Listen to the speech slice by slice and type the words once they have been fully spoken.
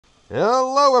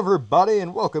Hello everybody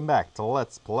and welcome back to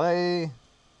Let's Play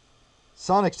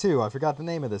Sonic 2. I forgot the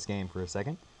name of this game for a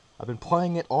second. I've been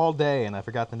playing it all day and I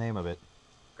forgot the name of it.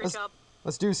 Great job.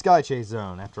 Let's do Sky Chase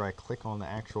Zone after I click on the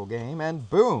actual game and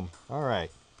boom!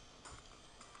 Alright.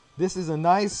 This is a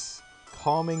nice,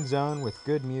 calming zone with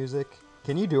good music.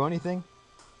 Can you do anything?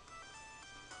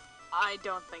 I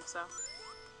don't think so.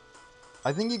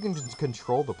 I think you can just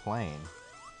control the plane.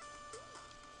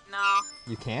 No.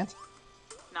 You can't?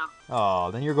 No.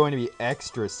 Oh, then you're going to be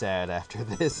extra sad after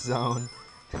this zone.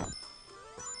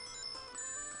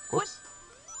 Whoops.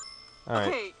 Alright.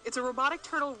 Okay, it's a robotic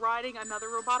turtle riding another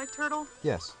robotic turtle?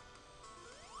 Yes.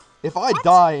 If I What?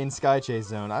 die in Sky Chase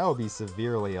Zone, I will be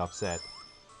severely upset.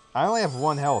 I only have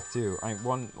 1 health, too. I mean,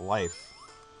 1 life.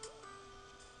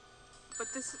 But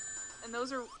this... And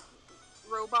those are...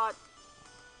 robot...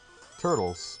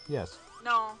 Turtles, yes.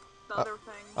 No, the other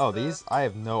things. Oh, these? I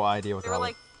have no idea what They the were hell.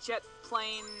 like jet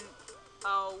plane...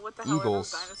 Oh, what the hell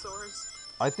Eagles. are those dinosaurs?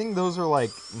 I think those are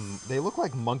like... they look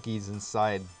like monkeys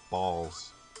inside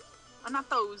balls. Not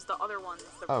those, the other ones,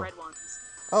 the Oh. red ones.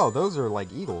 Oh, those are like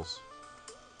eagles.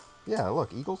 Yeah,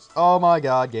 look, eagles. Oh my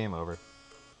god, game over.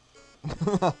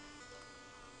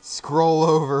 Scroll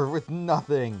over with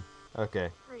nothing. Okay.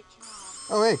 Great job.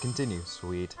 Oh, hey, continue.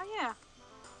 Sweet. Oh, yeah.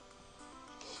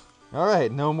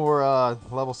 Alright, no more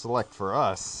level select for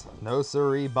us. No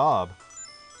siree, Bob.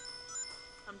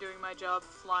 I'm doing my job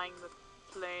flying the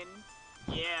plane.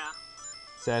 Yeah.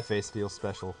 Sad face feels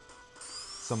special.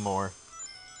 Some more.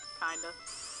 Kinda.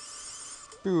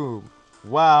 Boom.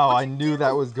 Wow, I What'd you knew do?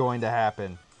 that was going to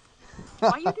happen.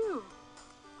 Why you do?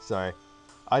 Sorry.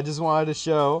 I just wanted to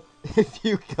show if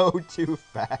you go too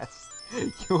fast,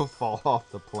 you'll fall off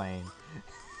the plane.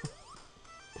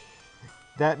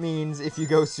 That means if you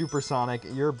go supersonic,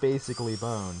 you're basically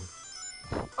boned.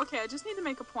 Okay, I just need to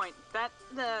make a point. That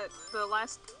the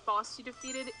last boss you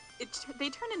defeated, they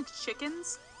turn into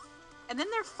chickens, and then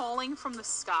they're falling from the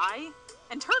sky,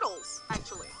 and turtles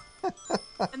actually,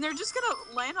 and they're just gonna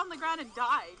land on the ground and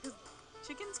die because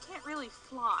chickens can't really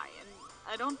fly, and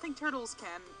I don't think turtles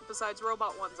can. Besides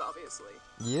robot ones, obviously.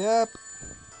 Yep.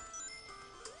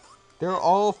 They're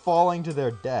all falling to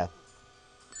their death.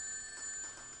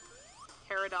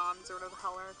 Pterodons or whatever the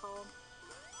hell they're called.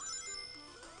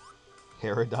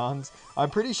 Herodons? I'm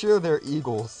pretty sure they're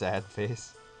eagles, sad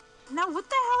face. Now, what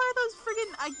the hell are those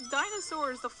friggin'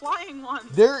 dinosaurs? The flying ones?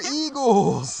 They're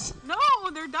eagles! No,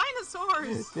 they're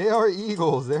dinosaurs. They are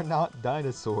eagles, they're not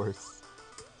dinosaurs.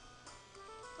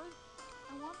 But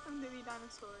I want them to be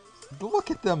dinosaurs.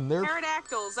 Look at them,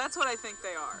 Pterodactyls, that's what I think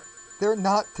they are. they're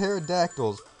not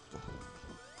pterodactyls.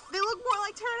 They look more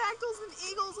like pterodactyls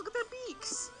than eagles. Look at their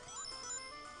beaks.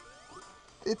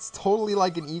 It's totally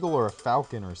like an eagle or a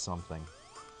falcon or something.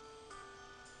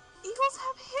 Eagles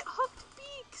have hooked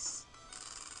beaks.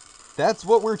 That's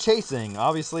what we're chasing.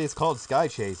 Obviously, it's called Sky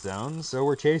Chase Zone, so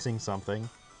we're chasing something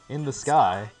in the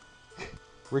sky.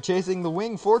 We're chasing the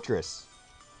Wing Fortress.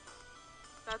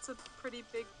 That's a pretty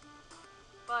big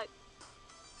butt.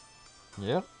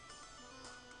 Yep.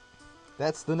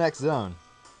 That's the next zone.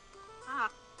 Ah,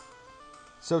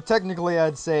 So technically,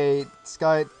 I'd say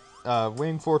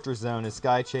Wing Fortress Zone is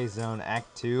Sky Chase Zone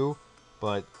Act 2,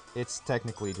 but it's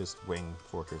technically just Wing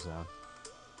Fortress Zone.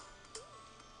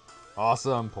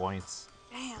 Awesome points.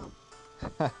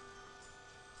 damn.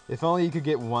 If only you could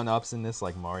get 1-ups in this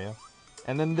like Mario.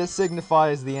 And then this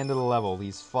signifies the end of the level.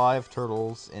 These 5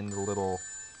 turtles in the little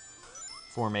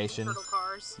formation. Turtle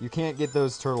cars. You can't get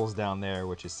those turtles down there,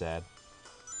 which is sad.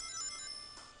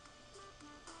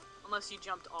 Unless you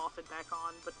jumped off and back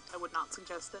on, but I would not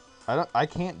suggest it. I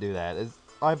can't do that.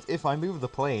 If I move the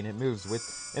plane, it moves with...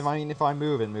 If I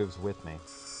move, it moves with me.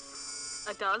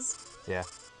 It does? Yeah.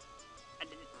 I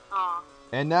didn't. Aw.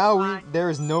 And now Why? there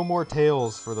is no more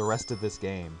tails for the rest of this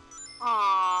game.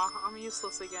 Aw, I'm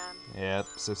useless again. Yep,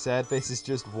 so Sadface is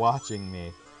just watching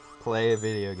me play a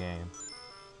video game.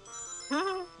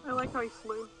 I like how he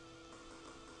flew.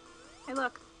 Hey,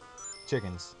 look.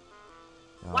 Chickens.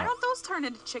 Why don't those turn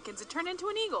into chickens? It turned into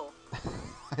an eagle.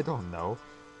 I don't know.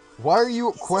 Why are you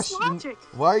This is questioning? logic.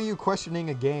 Why are you questioning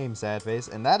a game,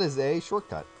 Sadface? And that is a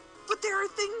shortcut. But there are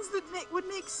things that would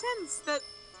make sense that,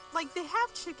 like, they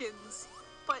have chickens,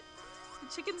 but the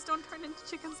chickens don't turn into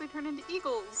chickens, they turn into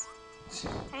eagles.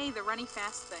 Hey, the runny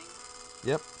fast thing.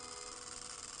 Yep.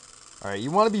 All right,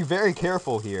 you want to be very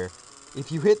careful here.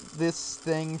 If you hit this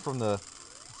thing from the,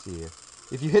 let's see here.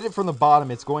 If you hit it from the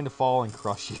bottom, it's going to fall and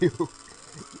crush you,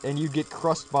 and you get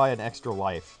crushed by an extra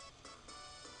life,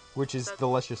 which is That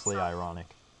deliciously sucks. ironic.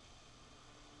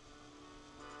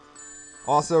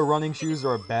 Also, running shoes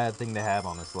are a bad thing to have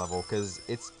on this level, because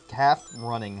it's half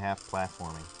running, half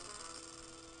platforming.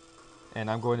 And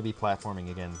I'm going to be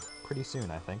platforming again pretty soon,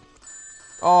 I think.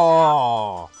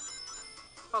 Oh!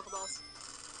 Pokeballs.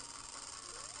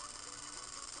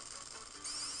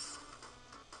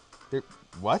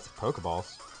 What?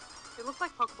 Pokeballs? They look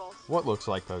like Pokeballs. What looks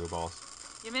like Pokeballs?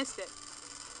 You missed it.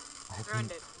 I have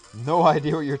Ruined it. no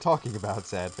idea what you're talking about,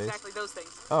 Sadface. Exactly, those things.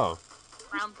 Oh.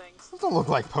 Round things. Those don't look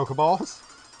like Pokeballs.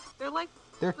 They're like...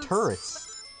 They're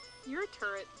turrets. You're a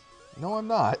turret. No, I'm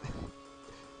not.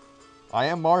 I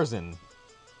am Marzen.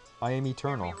 I am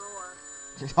eternal. Hear me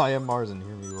roar. I am Marzen.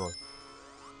 Hear me roar.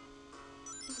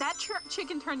 That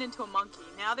chicken turned into a monkey.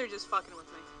 Now they're just fucking with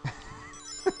me.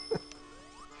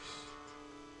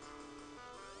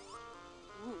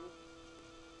 Ooh.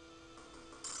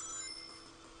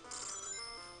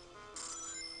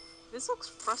 This looks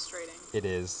frustrating. It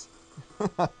is.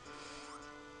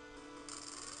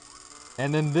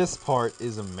 And then this part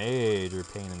is a major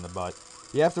pain in the butt.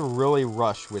 You have to really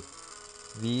rush with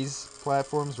these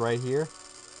platforms right here.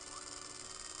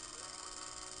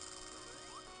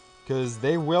 Because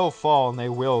they will fall and they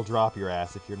will drop your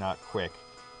ass if you're not quick.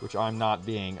 Which I'm not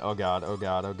being. Oh god, oh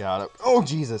god, oh god. Oh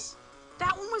Jesus!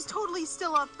 That one was totally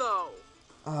still up though.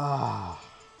 Ah.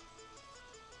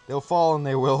 They'll fall and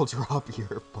they will drop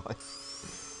your butt.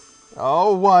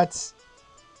 Oh, what?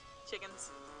 Chickens.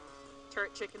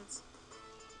 Turret chickens.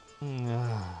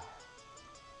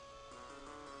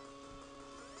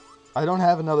 I don't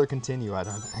have another continue, I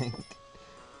don't think.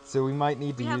 So we might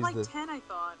need to We use had like the... 10, I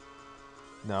thought.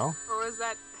 No? Or was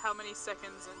that how many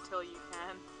seconds until you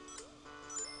can?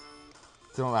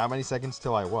 So how many seconds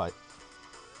till I what?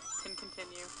 Can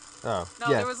continue. Oh, No,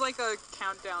 yeah. there was like a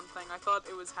countdown thing. I thought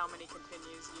it was how many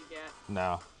continues you get.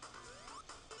 No.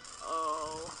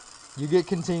 Oh. You get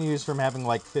continues from having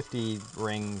like 50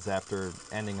 rings after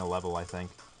ending a level, I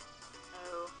think.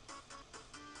 Oh.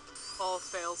 All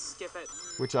fails, skip it.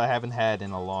 Which I haven't had in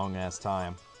a long ass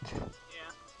time. Yeah.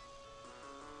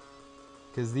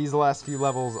 Because these last few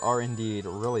levels are indeed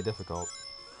really difficult.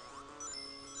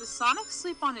 Does Sonic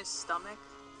sleep on his stomach?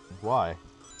 Why?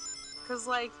 Because,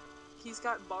 like, he's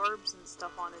got barbs and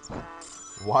stuff on his back.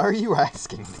 Why are you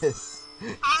asking this?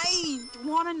 I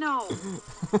want to know.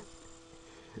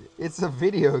 It's a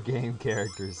video game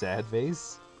character,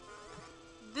 Sadface.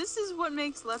 This is what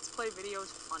makes Let's Play videos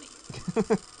funny.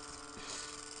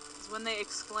 Is when they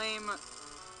exclaim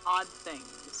odd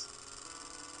things.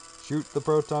 Shoot the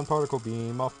proton particle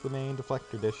beam off the main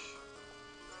deflector dish.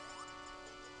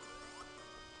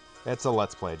 That's a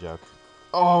Let's Play joke.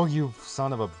 Oh, you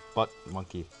son of a butt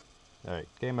monkey. Alright,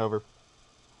 game over.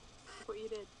 Look what you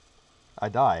did. I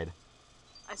died.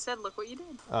 I said, look what you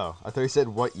did. Oh, I thought you said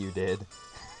what you did.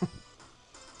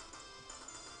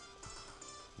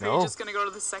 Are No? you just gonna go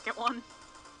to the second one?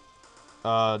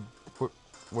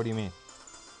 What do you mean?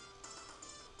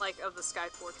 Like, of the Sky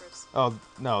Fortress. Oh,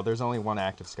 no, there's only one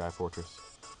active Sky Fortress.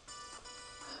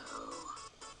 Oh.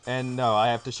 And no, I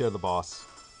have to show the boss.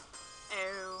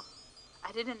 Oh.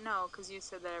 I didn't know, because you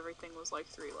said that everything was like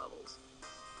 3 levels.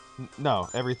 No,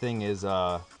 everything is,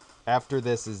 after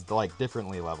this is, like,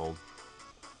 differently leveled.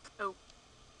 Oh.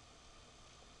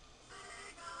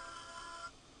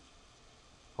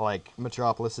 Like,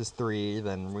 Metropolis is 3,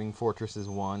 then Wing Fortress is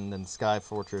 1, then Sky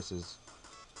Fortress is,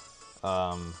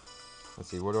 let's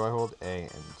see, what do I hold? A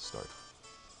and start.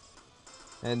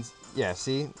 And, yeah,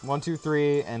 see? 1, 2,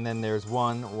 3, and then there's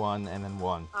 1, 1, and then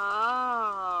 1.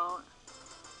 Oh.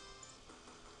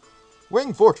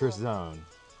 Wing Fortress Zone!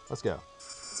 Let's go.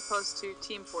 As opposed to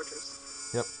Team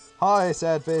Fortress. Yep. Hi,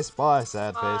 sad face. Bye,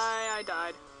 sad face. Bye, I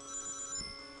died.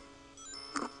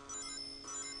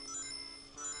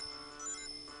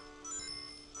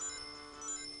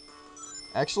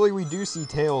 Actually, we do see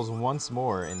Tails once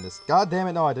more in this. God damn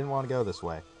it, no, I didn't want to go this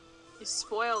way. You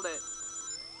spoiled it.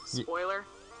 Spoiler.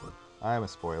 I am a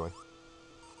spoiler.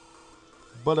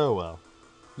 But oh well.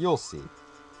 You'll see.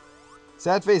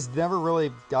 Sadface never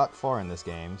really got far in this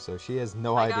game, so she has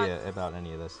no idea about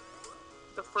any of this.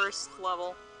 The first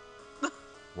level.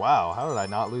 Wow, how did I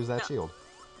not lose that No. shield?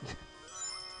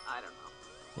 I don't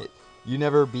know. You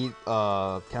never beat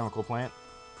Chemical Plant?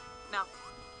 No.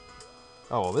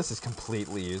 Oh, well, this is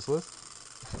completely useless.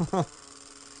 Look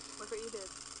what you did.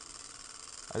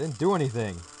 I didn't do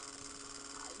anything.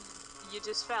 You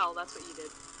just fell, that's what you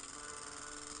did.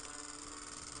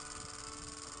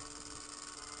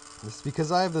 It's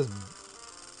because I have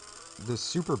the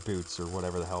super boots, or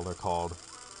whatever the hell they're called.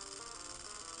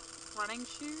 Running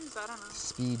shoes? I don't know.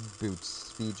 Speed boots,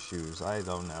 speed shoes, I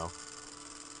don't know.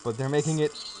 But they're making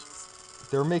it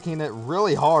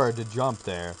really hard to jump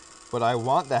there. But I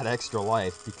want that extra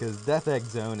life, because Death Egg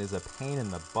Zone is a pain in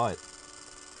the butt.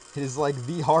 It is like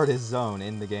the hardest zone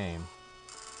in the game.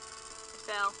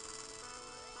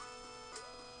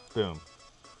 Boom.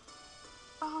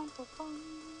 Bum, bum, bum.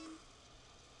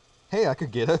 Hey, I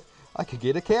could get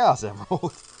a Chaos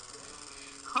Emerald.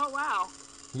 Oh wow.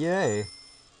 Yay.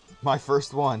 My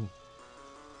first one.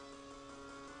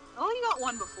 Oh, you got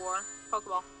one before.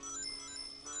 Pokeball.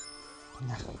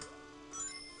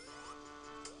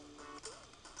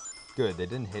 Good, they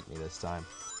didn't hit me this time.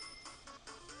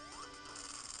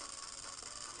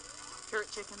 Turret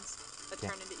chickens that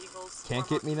turn into eagles. Can't or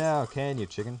get me monkeys. now, can you,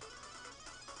 chicken?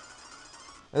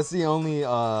 That's the only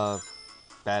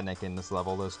badnik in this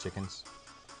level, those chickens.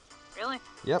 Really?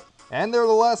 Yep. And they're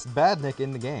the last badnik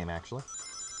in the game, actually.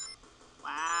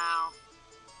 Wow.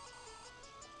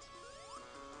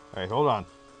 Alright, hold on.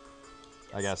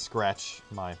 Yes. I gotta scratch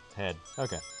my head.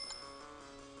 Okay.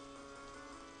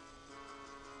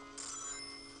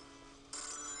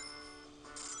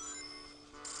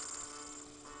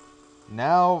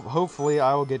 Now, hopefully,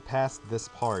 I will get past this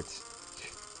part.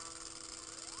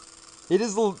 It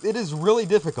is really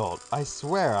difficult. I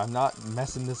swear, I'm not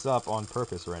messing this up on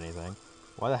purpose or anything.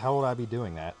 Why the hell would I be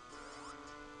doing that?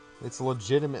 It's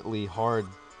legitimately hard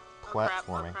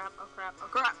platforming. Oh crap, oh crap, oh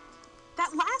crap.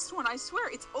 That last one, I swear,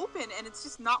 it's open and it's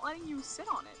just not letting you sit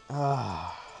on it.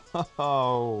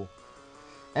 Oh.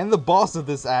 And the boss of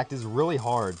this act is really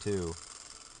hard, too.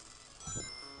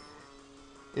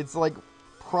 It's like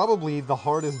probably the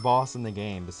hardest boss in the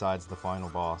game besides the final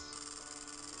boss.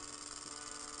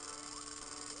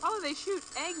 Oh, they shoot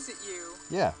eggs at you.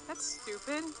 Yeah. That's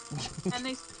stupid. And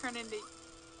they turn into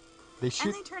They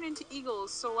turn into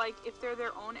eagles. So like if they're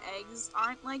their own eggs,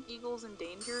 aren't like eagles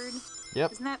endangered?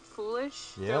 Yep. Isn't that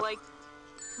foolish? Yep. They're like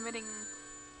committing.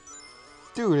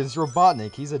 Dude, it's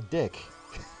Robotnik. He's a dick.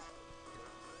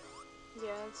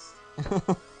 Yes.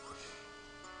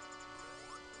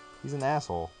 He's an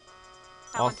asshole.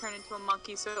 That one turned into a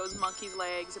monkey, so it was monkey's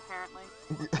legs, apparently.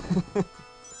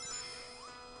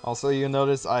 Also, you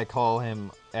notice I call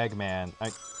him Eggman.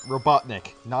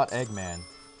 Robotnik, not Eggman.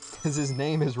 Because his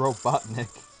name is Robotnik.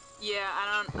 Yeah,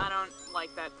 I don't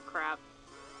like that crap.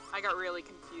 I got really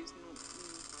confused in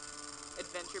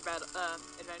Adventure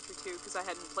 2 because I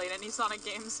hadn't played any Sonic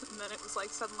games, and then it was like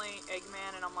suddenly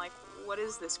Eggman, and I'm like, what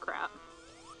is this crap?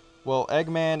 Well,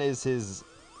 Eggman is his...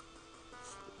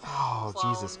 Oh,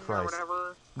 Clone Jesus or Christ.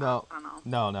 whatever. No, I don't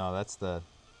know. no, that's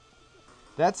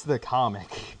the comic.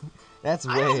 That's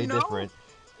I way don't know. different.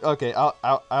 Okay,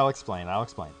 I'll explain.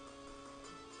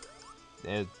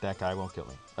 That guy won't kill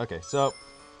me. Okay, so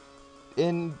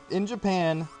in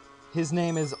Japan, his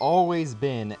name has always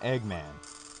been Eggman.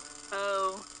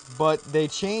 Oh. But they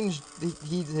changed.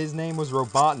 His name was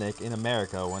Robotnik in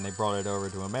America when they brought it over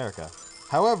to America.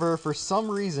 However, for some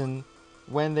reason,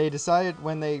 when they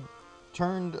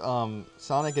turned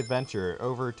Sonic Adventure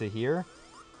over to here,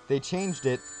 they changed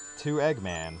it to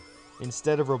Eggman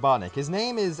instead of Robotnik. His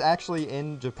name is actually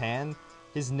in Japan.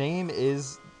 His name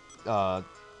is Ivo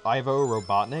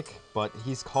Robotnik, but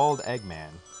he's called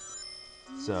Eggman.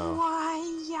 So Why?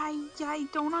 I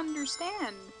don't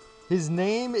understand. his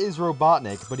name is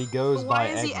Robotnik, but he goes But why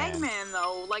by is he Eggman. Eggman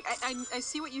though? Like I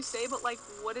see what you say, but like,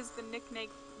 what is the nickname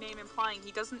implying?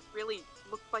 He doesn't really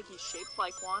look like he's shaped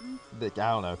like one. I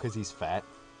don't know, because he's fat.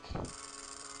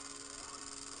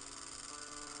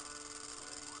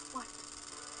 What?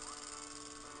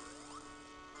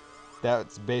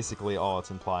 That's basically all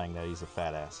it's implying, that he's a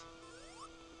fat ass.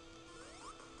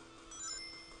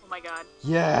 Oh my god.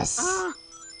 Yes! Ugh.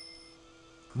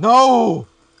 No!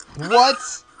 What?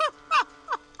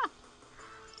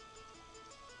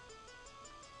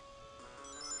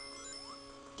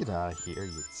 Get out of here,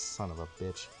 you son of a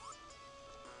bitch.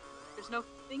 There's no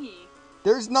thingy.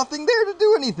 There's nothing there to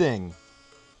do anything!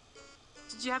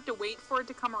 Did you have to wait for it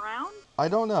to come around? I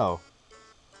don't know.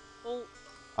 Well,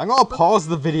 I'm gonna pause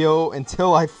the video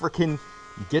until I frickin'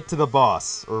 get to the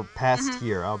boss, or past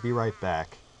here. I'll be right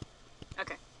back.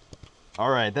 okay.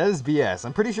 Alright, that is BS.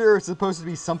 I'm pretty sure it's supposed to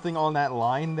be something on that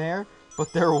line there,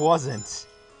 but there wasn't.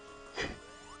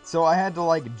 So I had to,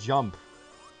 like, jump.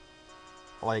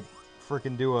 Like,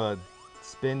 frickin' do a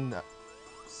spin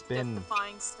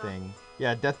Death-defying stuff. thing.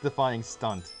 Yeah, death-defying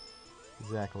stunt.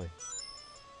 Exactly.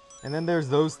 And then there's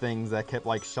those things that kept,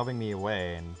 like, shoving me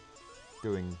away and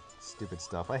doing stupid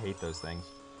stuff. I hate those things.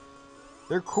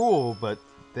 They're cool, but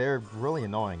they're really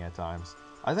annoying at times.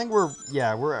 I think we're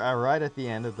right at the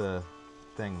end of the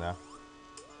thing, though.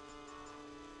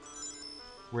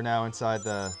 We're now inside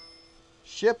the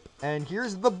ship, and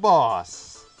here's the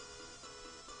boss.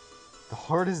 The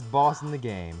hardest boss in the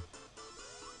game.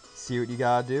 See what you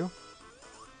gotta do?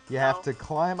 You have to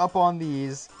climb up on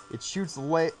these. It shoots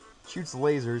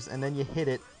lasers, and then you hit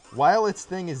it while its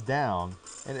thing is down,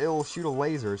 and it'll shoot a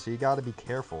laser, so you gotta be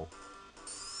careful.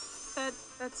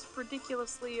 That's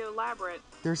ridiculously elaborate.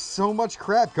 There's so much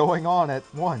crap going on at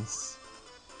once.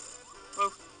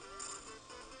 Oof.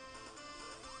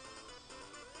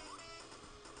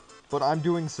 But I'm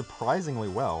doing surprisingly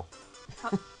well.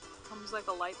 Comes like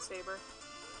a lightsaber.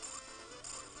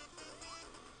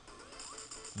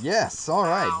 Yes,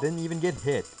 alright. Wow. Didn't even get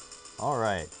hit.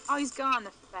 Alright. Oh, he's gone,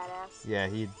 the fat ass. Yeah,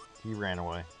 he ran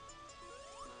away.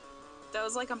 That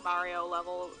was like a Mario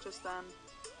level just then.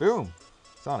 Boom!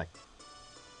 Sonic.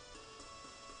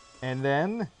 And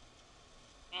then...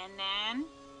 And then...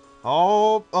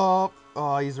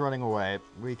 Oh, he's running away.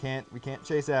 We can't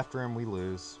chase after him, we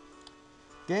lose.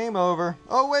 Game over.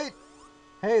 Oh, wait!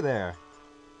 Hey there.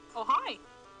 Oh, hi!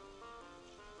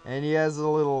 And he has a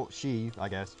little... She, I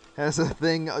guess, has a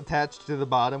thing attached to the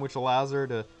bottom which allows her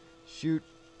to shoot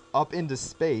up into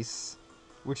space.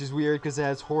 Which is weird because it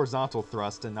has horizontal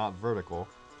thrust and not vertical.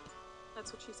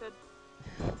 That's what she said.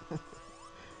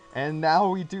 And now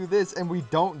we do this and we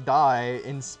don't die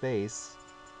in space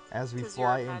as we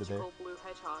fly you're a into there. magical blue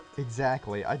hedgehog.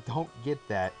 Exactly. I don't get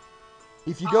that.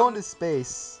 If you go into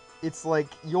space, it's like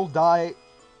you'll die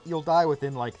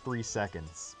within like 3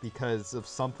 seconds because of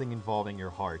something involving your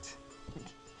heart.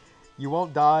 You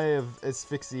won't die of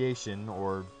asphyxiation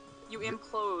or You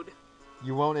implode.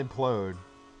 you won't implode.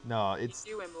 No, it's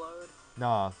You implode.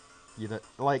 nah. You don't,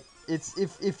 like it's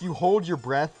if you hold your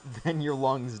breath, then your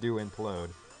lungs do implode,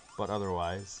 but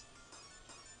otherwise,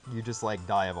 you just like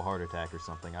die of a heart attack or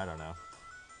something. I don't know.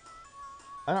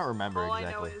 I don't remember All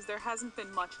exactly. I know is there hasn't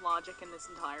been much logic in this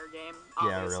entire game.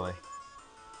 Yeah, Obviously. really.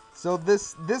 So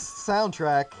this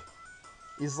soundtrack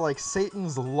is like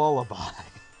Satan's lullaby.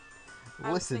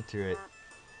 Listen to it. That.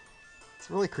 It's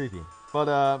really creepy.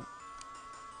 But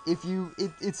if you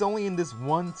it's only in this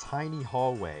one tiny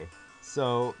hallway.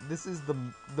 So this is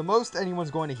the most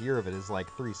anyone's going to hear of it is like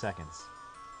 3 seconds.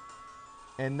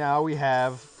 And now we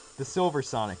have the Silver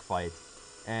Sonic fight.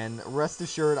 And rest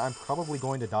assured I'm probably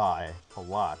going to die a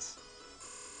lot.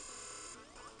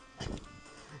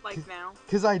 Like now.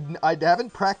 Because I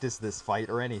haven't practiced this fight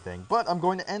or anything. But I'm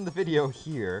going to end the video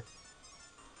here.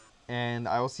 And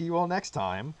I will see you all next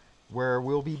time, where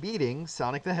we'll be beating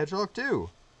Sonic the Hedgehog 2.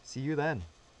 See you then.